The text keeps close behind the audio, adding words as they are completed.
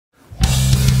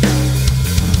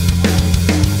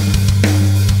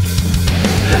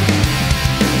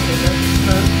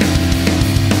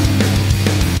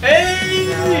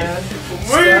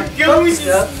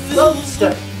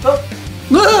Step.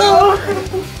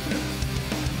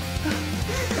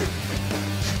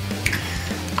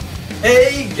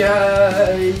 Hey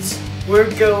guys,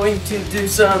 we're going to do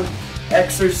some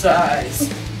exercise.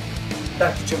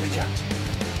 Back to jumping jacks.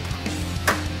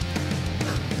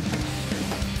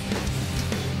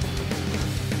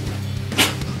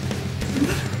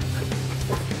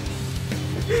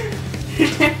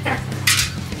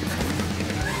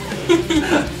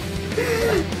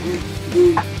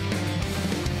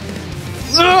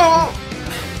 No!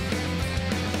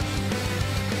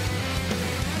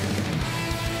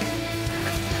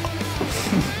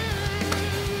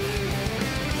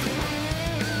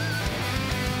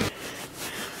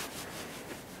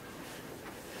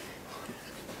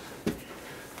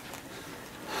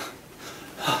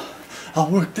 I'll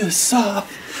work this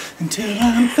off until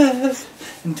I'm fed,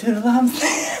 until I'm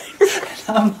fed,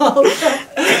 and I'm all right.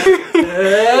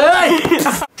 Hey!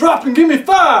 Drop and give me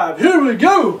 5. Here we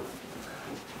go.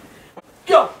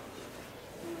 Go.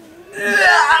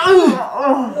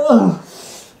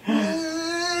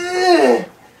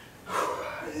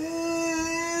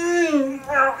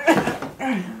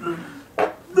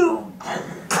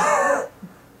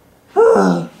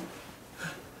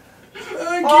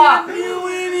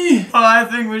 I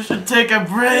think we should take a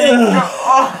break.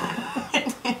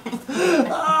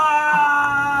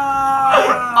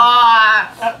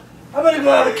 I'm gonna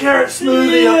go have a carrot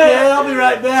smoothie, okay? I'll be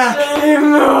right back.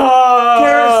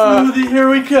 Carrot smoothie, here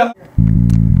we come.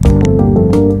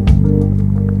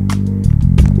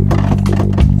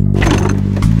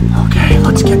 Okay,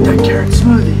 let's get that carrot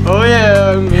smoothie. Oh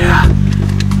yeah. Yeah.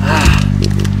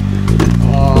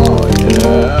 Oh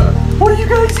yeah. What are you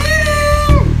guys eating?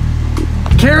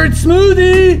 Carrot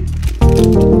smoothie!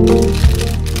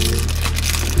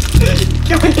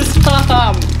 Give me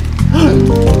some!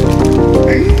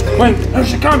 Wait, here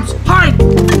she comes! Hide!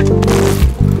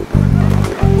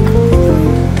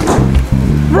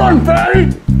 Run,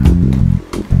 fatty!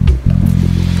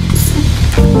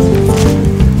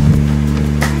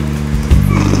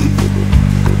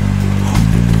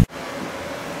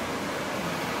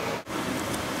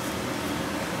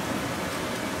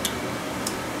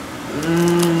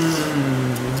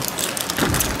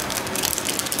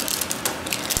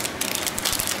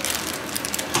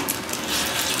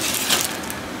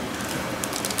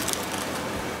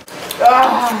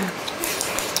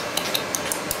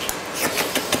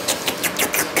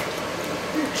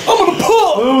 I'm gonna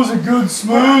pull! That was a good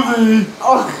smoothie.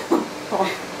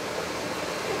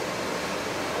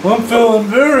 I'm feeling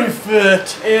very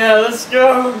fit. Yeah, let's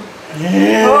go.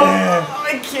 Yeah. Oh,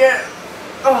 I can't.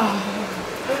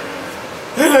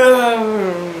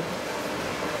 No!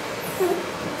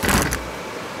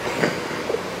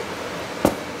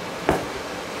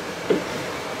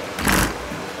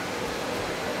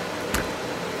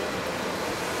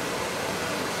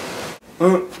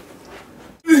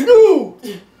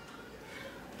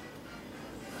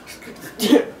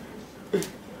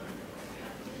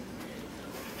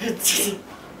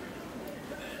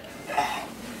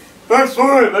 That's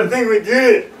fine. I think we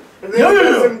did it. I think we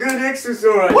did some good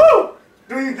exercise. Woo!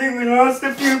 Do you think we lost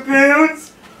a few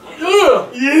pounds? Yeah!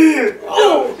 Yeah!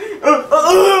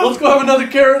 Let's go have another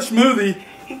carrot smoothie.